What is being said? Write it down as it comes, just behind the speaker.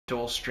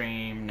Dual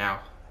stream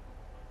now.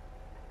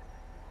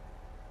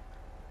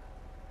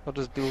 What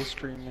does dual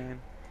stream mean?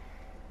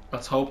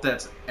 Let's hope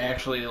that's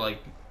actually,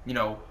 like, you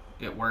know,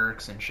 it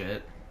works and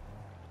shit.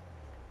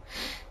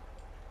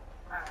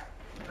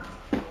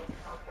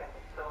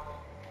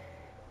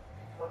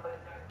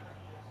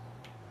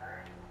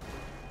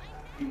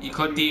 You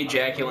click the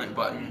ejaculant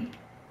button.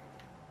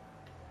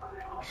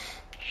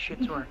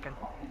 Shit's working.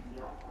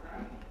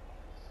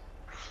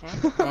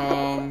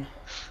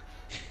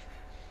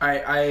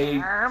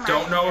 I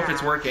don't know if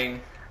it's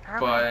working,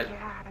 but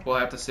we'll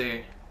have to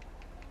see.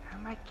 Oh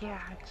my god.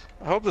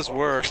 I hope this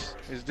works.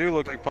 These do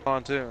look like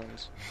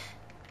pontoons.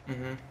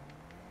 Mm-hmm.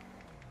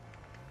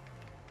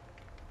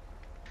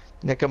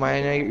 Nick, am I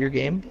in your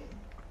game?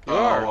 You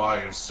are. Oh, I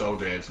am so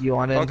dead. You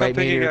want to I'll come invite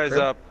me pick to you your guys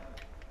crib? up.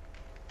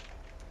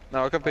 No,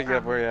 I'll come pick you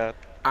up. Where you at?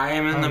 I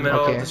am in the middle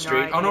okay. of the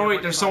street. Oh no,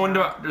 wait, there's someone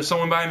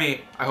by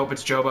me. I hope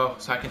it's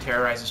Jobo, so I can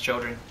terrorize his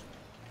children.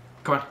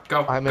 Come on,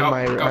 go. I'm go,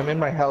 I'm in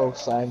my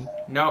house.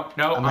 No,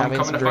 I'm having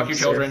coming some to fuck your drinks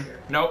children.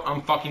 No,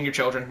 I'm fucking your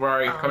children. Where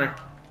are you? Come here.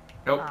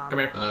 Nope, come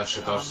here.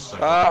 Shit, that was just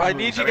like... I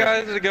need you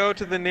guys to go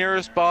to the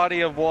nearest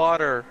body of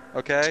water.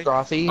 Okay?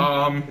 Scrothy?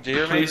 Did you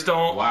hear me? Please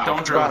don't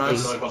drown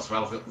us.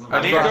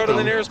 I need you to go to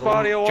the nearest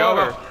body of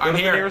water. Jobo, I'm go to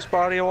here. the nearest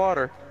body of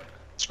water.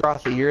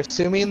 Scrothy, you're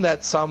assuming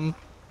that some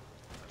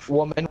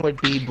woman would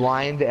be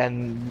blind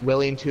and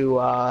willing to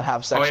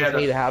have sex with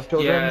me to have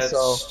children, yeah, it's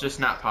so just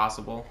not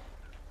possible.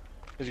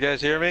 Did you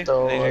guys hear me?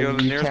 So, I need to go to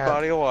the you nearest can't-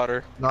 body of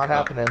water. not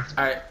happening.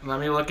 Alright, let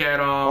me look at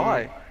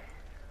Why?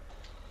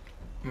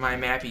 my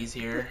mappies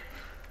here.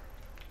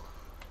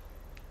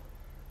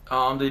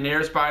 The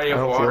nearest body I of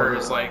don't water feel-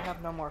 is like I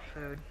have no more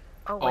food.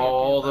 Oh, wait,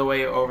 all the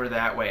way over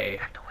that way.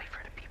 I have to wait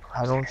for the people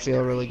I don't upstairs.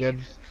 feel really good.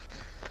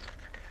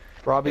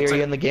 Robbie, It's are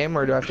you like- in the game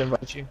or do I have to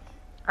invite you?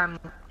 I'm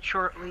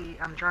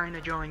trying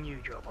to join you,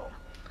 Jobo.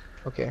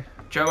 Okay.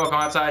 Jobo,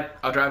 come outside.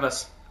 I'll drive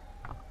us.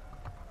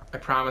 I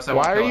promise I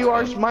won't Why are kill you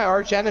us, man. my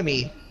arch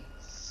enemy?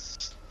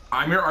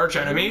 I'm your arch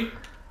enemy?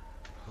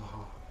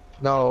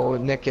 No,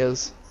 Nick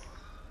is.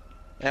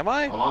 Am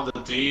I? I'm on the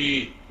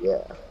D. Yeah.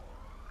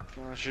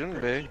 Well, it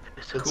shouldn't be.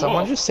 Did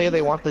someone just say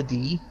they want the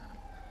D?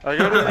 I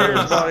go to the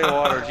nearest body of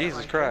water.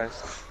 Jesus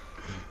Christ.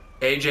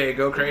 AJ,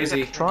 go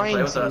crazy. Trying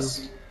Play with to. us.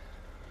 This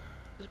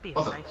would be a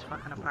What the- nice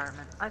fucking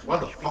apartment. I think Why I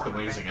the should fuck become am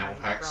I a using ammo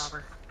franchise packs?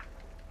 robber.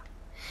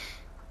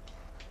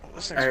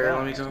 This thing's Alright,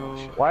 let me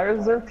balanced. go. Why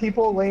is there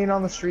people laying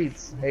on the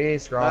streets? Hey, I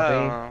Scrothy.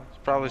 don't know. It's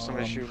probably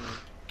somebody shooting.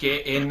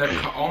 Get in the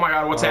car. Oh my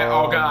god, what's that?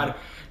 Oh god.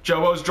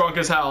 Jobo's drunk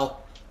as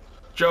hell.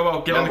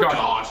 Jobo, get in the car.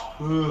 God.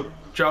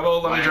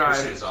 Jobo, let My me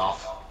accuracy drive. is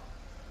off.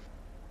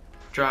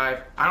 Drive.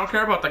 I don't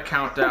care about the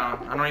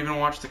countdown. I don't even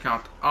watch the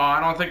count. Oh, I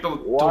don't think the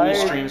Why?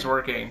 dual stream's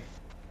working.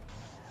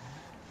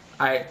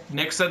 Alright,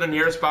 Nick said the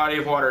nearest body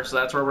of water, so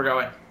that's where we're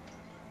going.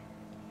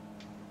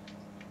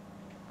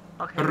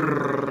 Okay,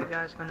 you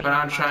guys gonna But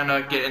I'm get trying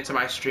my- to get into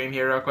my stream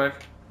here real quick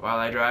while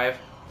I drive.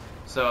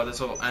 So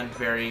this will end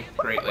very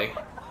greatly.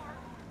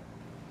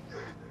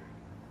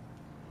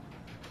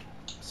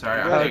 Sorry,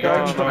 I'm Gotta taking go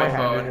pictures on of my my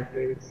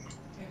phone.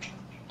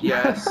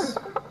 Yes.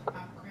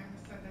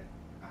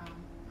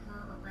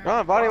 Come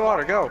on, body of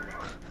water, go.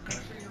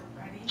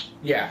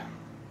 Yeah.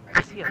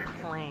 I see a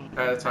plane.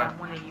 That's Is that fine.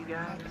 one of you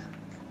guys?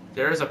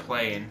 There is a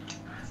plane.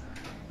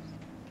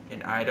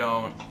 And I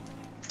don't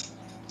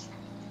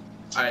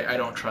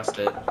trust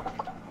it.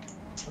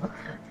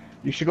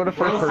 You should go to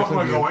Where first the fuck am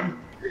I person. going?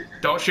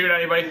 Don't shoot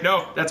anybody.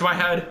 No, that's my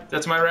head.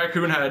 That's my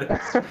raccoon head.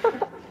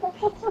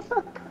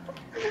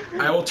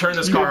 I will turn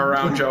this car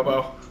around,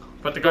 Jobo.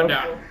 Put the gun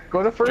down.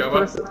 Go to first Jobo?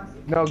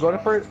 person. No, go to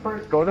first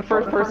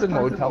person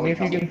mode. Tell me if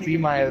you can see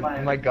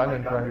my gun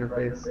in front of your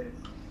face.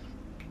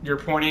 You're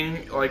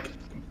pointing like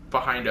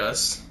behind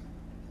us.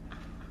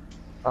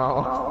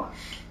 Oh,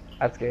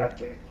 that's gay.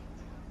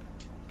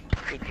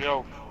 Good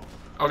joke.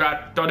 Oh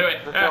god, don't do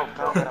it. Good Ah. joke.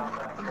 Calm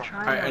down. I'm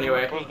trying Alright, to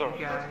anyway. locate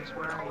you guys.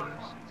 Where are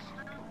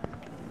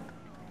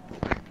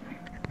you?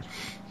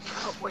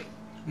 Oh, wait.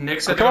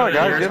 Nick said Come to on, go to the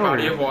guys, nearest get over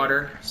body here. of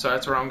water, so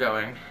that's where I'm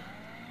going.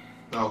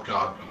 Oh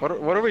god. What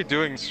are we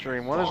doing,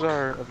 stream? What is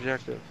our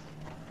objective?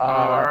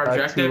 Our to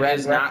objective wreck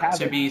is not to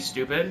havoc. be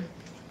stupid,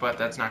 but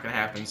that's not gonna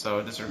happen,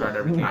 so disregard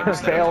everything I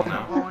just said Failed. until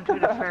now. Going to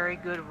the ferry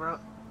good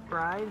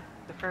ride?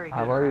 The ferry good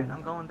I've already- ride.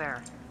 I'm going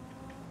there.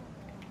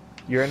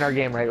 You're in our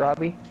game, right,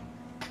 Robbie?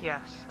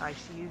 Yes, I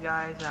see you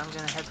guys. I'm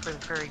gonna head for the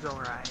ferry go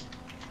ride.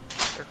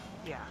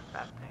 Yeah,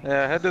 that thing.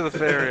 Yeah, head to the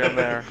ferry. I'm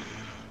there.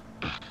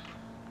 Oh,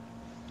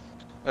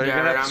 you're Yeah,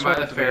 gonna have to I'm swim by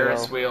the to me,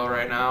 Ferris though. wheel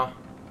right now.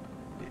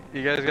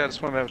 You guys gotta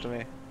swim after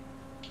me.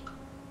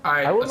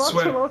 Alright, I will let's not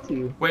swim. swim out to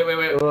you. Wait,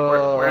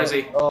 where is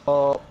he?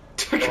 Oh,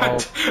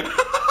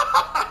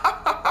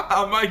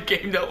 On my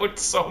game that looked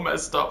so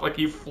messed up, like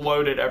he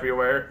floated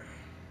everywhere.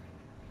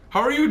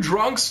 How are you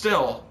drunk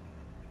still?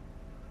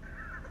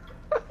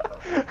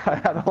 I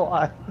had a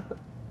lot.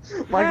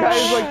 My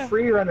guy's like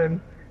free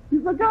running.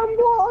 He's like, I'm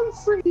going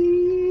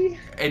free.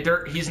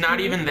 He's not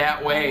even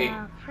that way.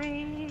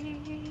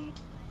 Free,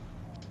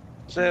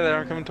 Stay there,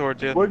 I'm coming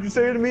towards you. What'd you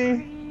say to me?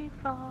 free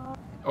fall.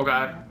 Oh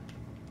god.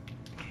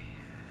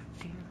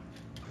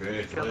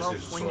 Okay,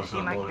 Jobo, when you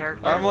see my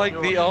character, I'm like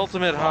the you'll-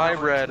 ultimate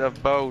hybrid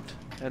of boat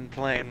and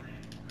plane.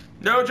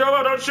 No,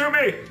 Jobo, don't shoot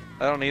me!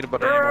 I don't need a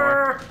boat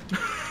anymore.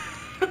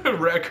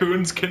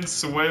 Raccoons can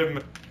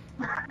swim.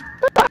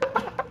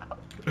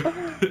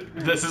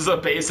 This is a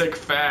basic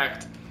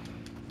fact.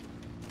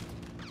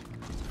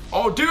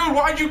 Oh, dude,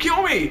 why'd you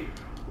kill me?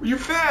 You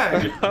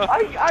fag!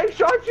 I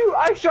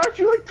shot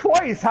you like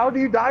twice. How do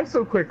you die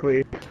so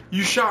quickly?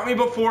 You shot me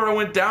before I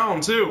went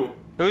down, too.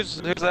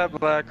 Who's that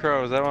black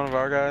crow? Is that one of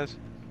our guys?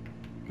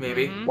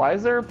 Maybe. Why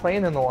is there a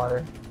plane in the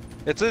water?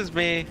 It says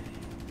me.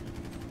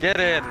 Get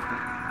in.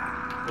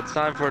 It's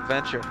time for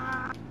adventure.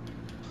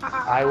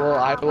 I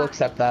will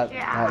accept that.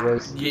 That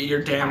was.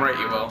 You're damn right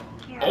you will.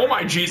 Oh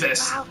my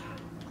Jesus!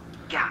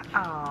 God.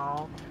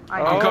 Oh.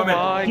 Oh coming.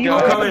 my I'm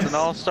god, coming. it's an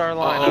all-star Oh,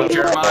 lineup.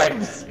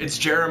 Jeremiah. It's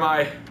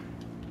Jeremiah.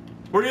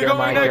 Where are you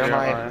going, Nick? Nick,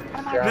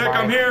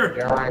 I'm here.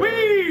 Jeremiah.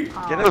 Whee!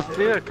 Get in the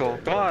vehicle.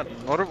 God,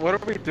 what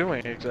are we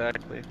doing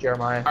exactly?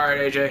 Jeremiah. All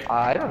right, AJ.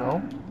 I don't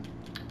know.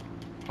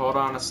 Hold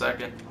on a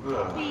second.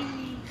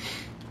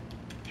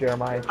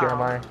 Jeremiah.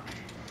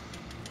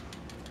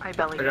 I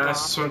belly I gotta flop.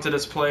 swim to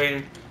this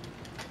plane.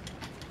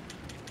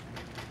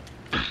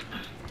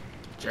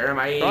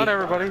 Jeremiah. Come on,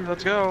 everybody,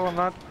 let's go. I'm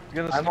not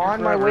gonna. I'm stick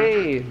on my forever.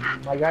 way.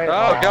 My guy.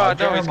 Oh god,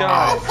 no, he's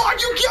Jeremiah. gone. Oh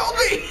fuck! You killed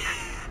me.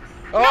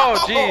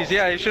 Oh jeez,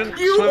 yeah, you shouldn't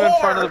You swim in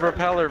front of whore! the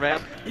propeller,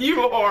 man.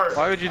 You are.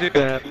 Why would you do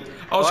that?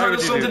 I was Why trying would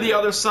to you swim do to the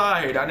other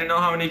side. I didn't know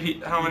how many.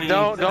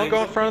 Don't things.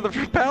 go in front of the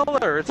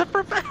propeller. It's a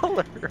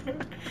propeller.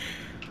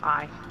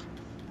 Hi.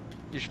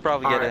 You should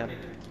probably get in.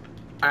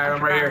 Alright,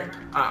 I'm right here.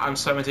 I'm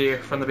swimming to you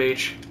from the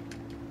beach.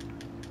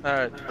 All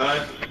right.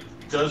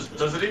 Does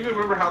it even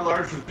remember how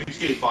large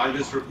Beachgate 5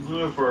 is for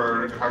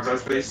hard drive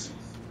space?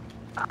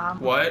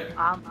 What?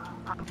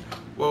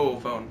 Whoa,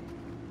 phone.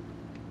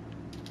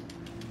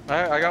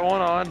 I got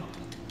one on.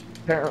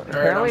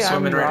 Apparently, I'm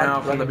swimming right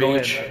not now from the gonna go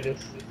in. beach.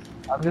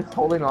 I'm just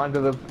holding on to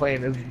the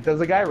plane. Does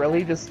the guy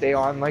really just stay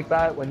on like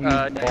that when you?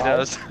 Yeah, he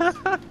does.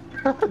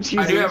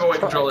 I do have a white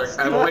controller.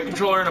 I have a white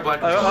controller and a black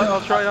controller.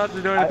 I'll try not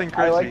to do anything I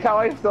crazy. like how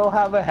I still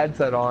have a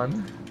headset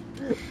on.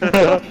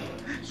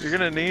 You're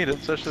gonna need it,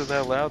 especially with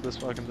how loud this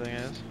fucking thing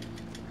is.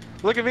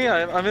 Look at me,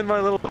 I'm in my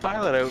little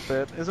pilot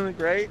outfit. Isn't it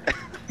great?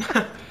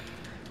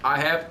 I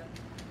have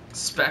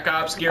Spec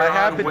Ops gear I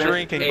have on been with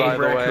drinking, a by the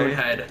raccoon way.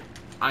 head.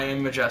 I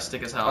am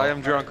majestic as hell. I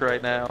am drunk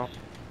right now.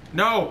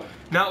 No,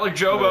 not like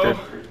Jobo.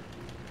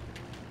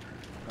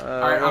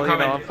 Alright, well, I'm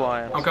coming. You know, I'm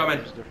flying. I'm coming.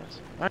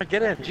 Alright,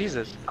 get in,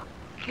 Jesus.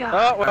 God.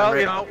 Oh, well, Right.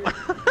 you know.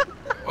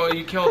 Oh,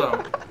 you killed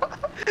him.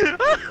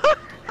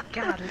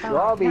 God.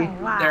 Robbie.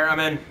 Wow. There, I'm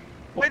in.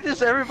 Why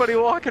does everybody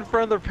walk in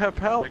front of the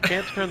propeller?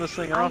 Can't turn this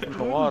thing off in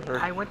the water.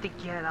 I went to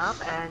get up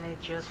and it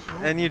just.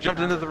 And you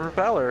jumped into the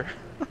propeller.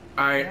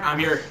 Alright, I'm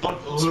here. What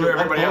Screw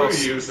everybody boat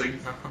else. are you using?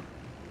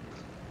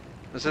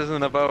 This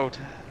isn't a boat.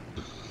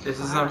 This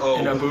isn't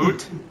in a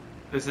boot.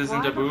 This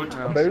isn't a boot.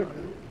 No. Boot.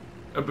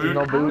 A boot.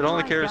 No boot. It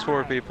only my carries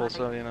 4 God. people,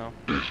 so you know.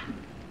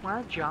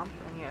 Wanna jump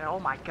and you oh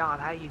my god,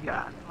 how you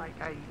got? Like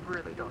I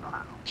really don't know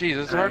how. Jeez,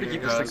 it's hard to There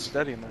keep it this thing goes.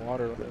 steady in the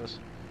water like this.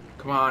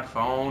 Come on, You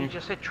phone.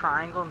 just hit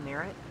triangle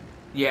near it?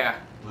 Yeah.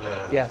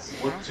 Yes.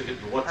 What to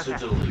Okay.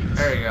 delete?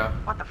 There you go.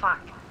 What the fuck?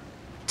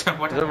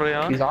 What Is everybody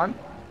on? He's on.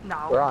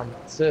 No. We're on.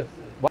 Sif.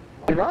 What?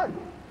 You're on.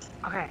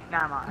 Okay, now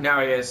I'm on. Now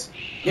he is.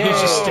 Yay. He's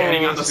just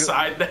standing on the Let's go.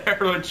 side there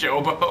with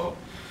Jobo.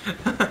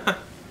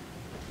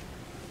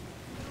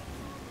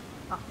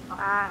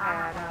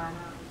 I had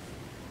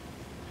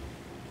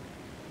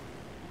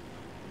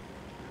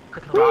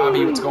Good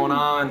Bobby, what's going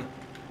on?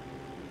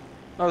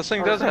 Oh, this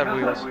thing does have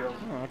wheels.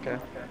 Oh, okay.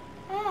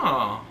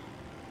 Oh.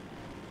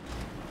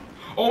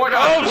 Oh my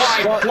god,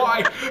 why? What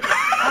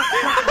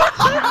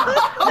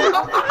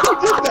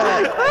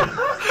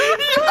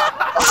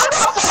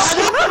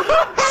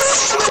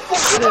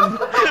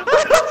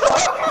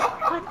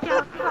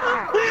the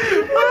fuck?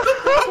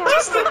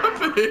 Just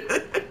happened?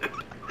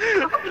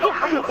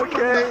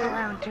 Okay.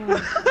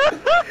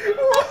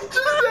 What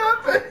just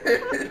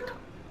happened?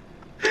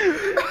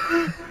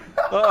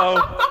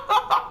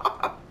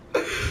 Uh-oh.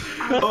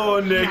 Oh,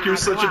 Nick, you're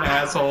such an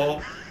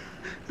asshole.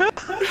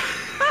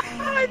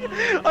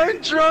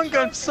 I'm drunk,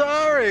 I'm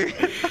sorry.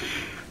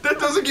 That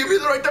doesn't give you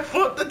the right to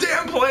flip the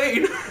damn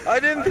plane. I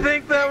didn't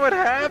think that would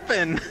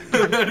happen.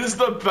 That is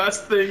the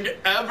best thing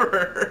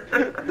ever.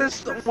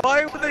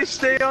 Why would they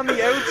stay on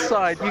the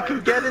outside? You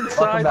can get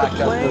inside Welcome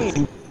the back,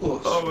 plane. Oh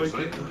my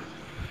god.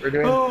 We're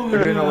doing. Oh,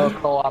 we're doing a man.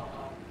 little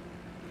co-op.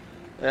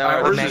 Yeah, Alright,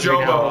 we're where's making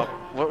Jobo? it.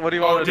 What do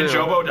you Oh, want to did do?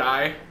 Jobo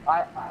die?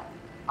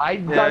 I he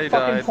got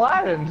fucking died.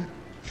 flattened.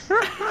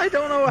 I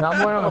don't know And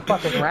I'm going on a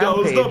fucking That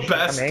was rampage. the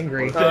best I'm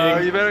angry.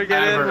 thing. You better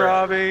get ever. in,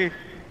 Robbie.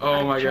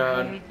 Oh my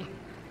god.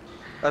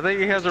 I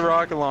think he has a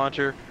rocket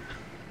launcher.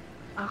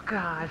 Oh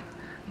god.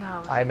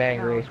 No. I'm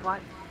angry. No, what?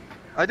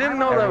 I didn't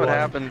know that would Everyone.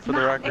 happen, for the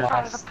Not record.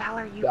 inside of Yes. the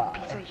propeller, you Die.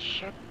 piece of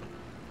shit.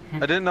 I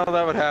didn't know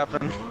that would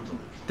happen.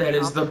 That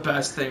is the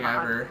best thing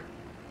ever.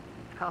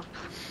 Helps.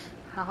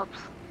 Helps.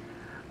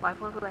 Why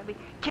won't it let me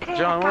get in?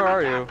 John, Come where on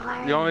are that you?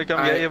 plane. You want me to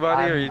come get you,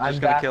 buddy, or are you I'm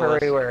just gonna back kill us?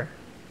 everywhere.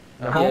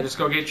 Yeah, just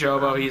go get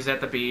Jobo. He's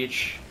at the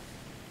beach.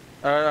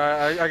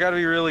 I gotta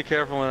be really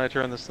careful when I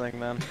turn this thing,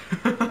 man.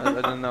 I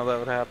didn't know that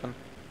would happen.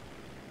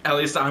 At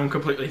least I'm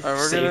completely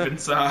safe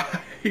inside.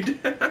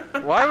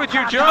 Why would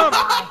you jump?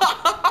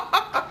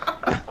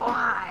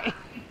 Why?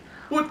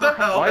 What the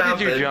hell Why happened?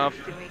 did you jump?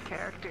 To me,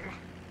 character.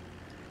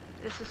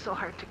 This is so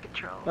hard to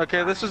control.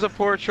 Okay, this is a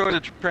poor choice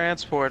of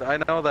transport. I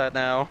know that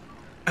now.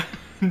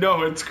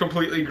 No, it's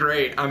completely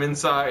great. I'm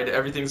inside.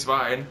 Everything's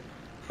fine.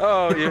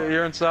 Oh,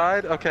 you're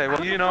inside? Okay,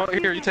 well, you know,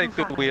 here, you take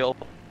the wheel.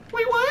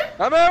 Wait, what?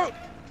 I'm out!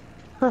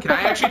 Can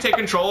I actually take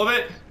control of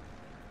it?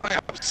 I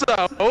hope so.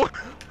 Oh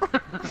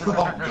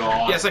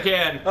god. Yes, I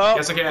can. Oh.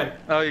 Yes, I can.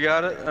 Oh, you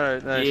got it?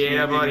 Alright, nice. Yeah, you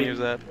can buddy. use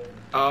that.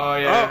 Oh,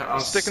 yeah. Oh, I'm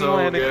sticking so the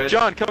landing. good.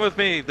 John, come with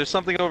me. There's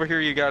something over here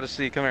you gotta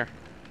see. Come here.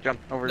 John,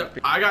 over No,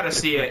 here. I gotta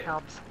see it.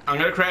 Helps. I'm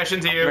gonna crash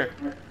into you.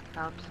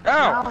 Helps.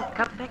 Ow! No,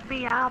 come pick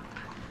me up.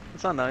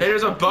 It's not nice. Hey,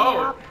 there's a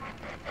boat.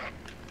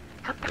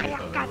 Come pick me up,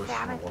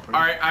 goddammit.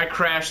 Alright, I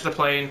crashed the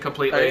plane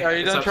completely. Are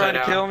you It's done upside trying to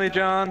down. kill me,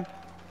 John?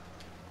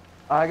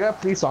 I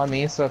got police on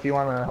me, so if you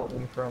want to help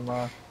me from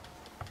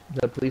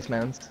the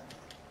policeman's.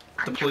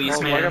 The Well,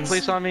 policeman. I got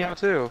police on me now,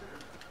 too.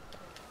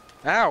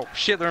 Ow!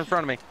 Shit, they're in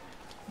front of me.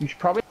 You should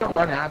probably don't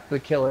run at the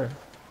killer.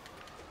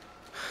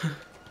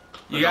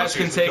 You guys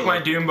can take my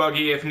doom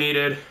buggy if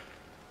needed.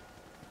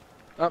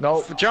 Oh,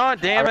 Nope. John,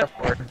 damn it!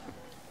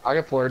 I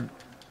got floored.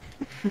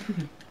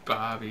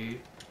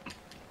 Bobby.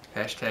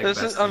 Hashtag This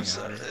best is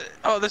thing ever.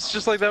 oh, this is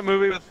just like that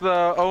movie with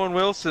Owen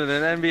Wilson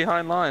and End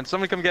Behind Lines.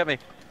 Somebody come get me.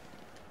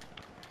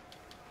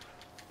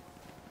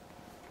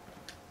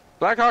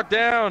 Black Hawk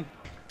down.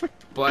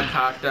 Black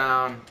Hawk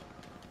down.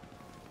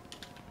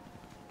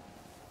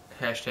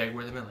 Hashtag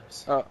we're the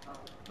Millers. Oh,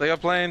 they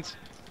got planes.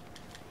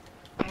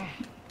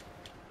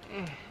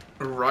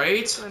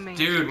 Right?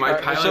 Dude, my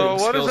Alright, piloting so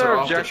what skills is are our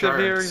off the objective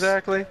here charts.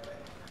 exactly?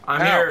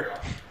 I'm Ow. here.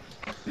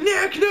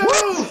 Nick,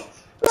 no!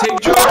 Take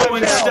Joe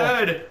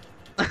instead!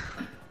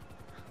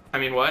 I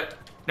mean, what?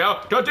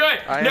 No, don't do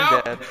it! I no!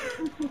 am dead.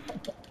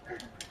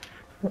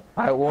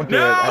 I won't do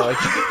No! it. I like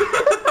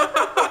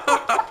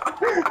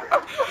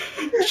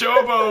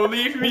Jobo,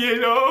 leave me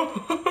alone!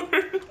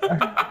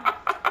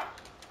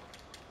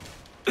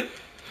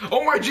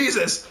 Oh my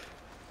Jesus!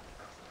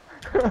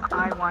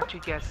 I want to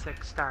get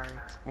 6 stars.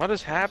 What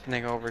is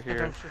happening over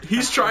here?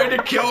 He's trying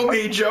to kill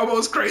me!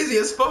 Jobo's crazy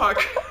as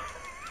fuck!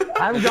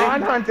 I'm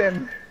gone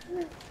hunting.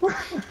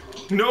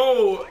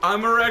 No,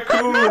 I'm a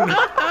raccoon!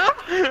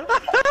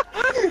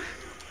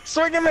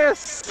 Swing and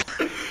miss!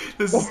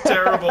 This is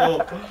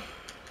terrible.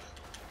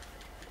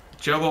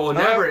 Jobo will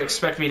never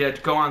expect me to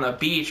go on the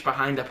beach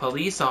behind the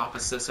police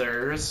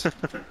officers.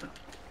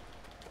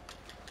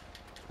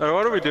 Alright,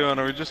 what are we doing?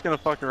 Are we just gonna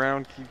fuck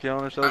around, keep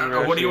killing ourselves? I don't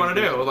know, what do you want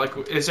to do?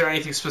 Like, is there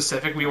anything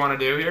specific we want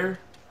to do here?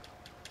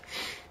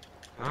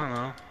 I don't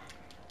know.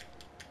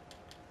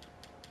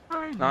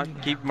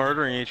 Not keep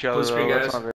murdering each other, Blue screen, though. That's guys. not very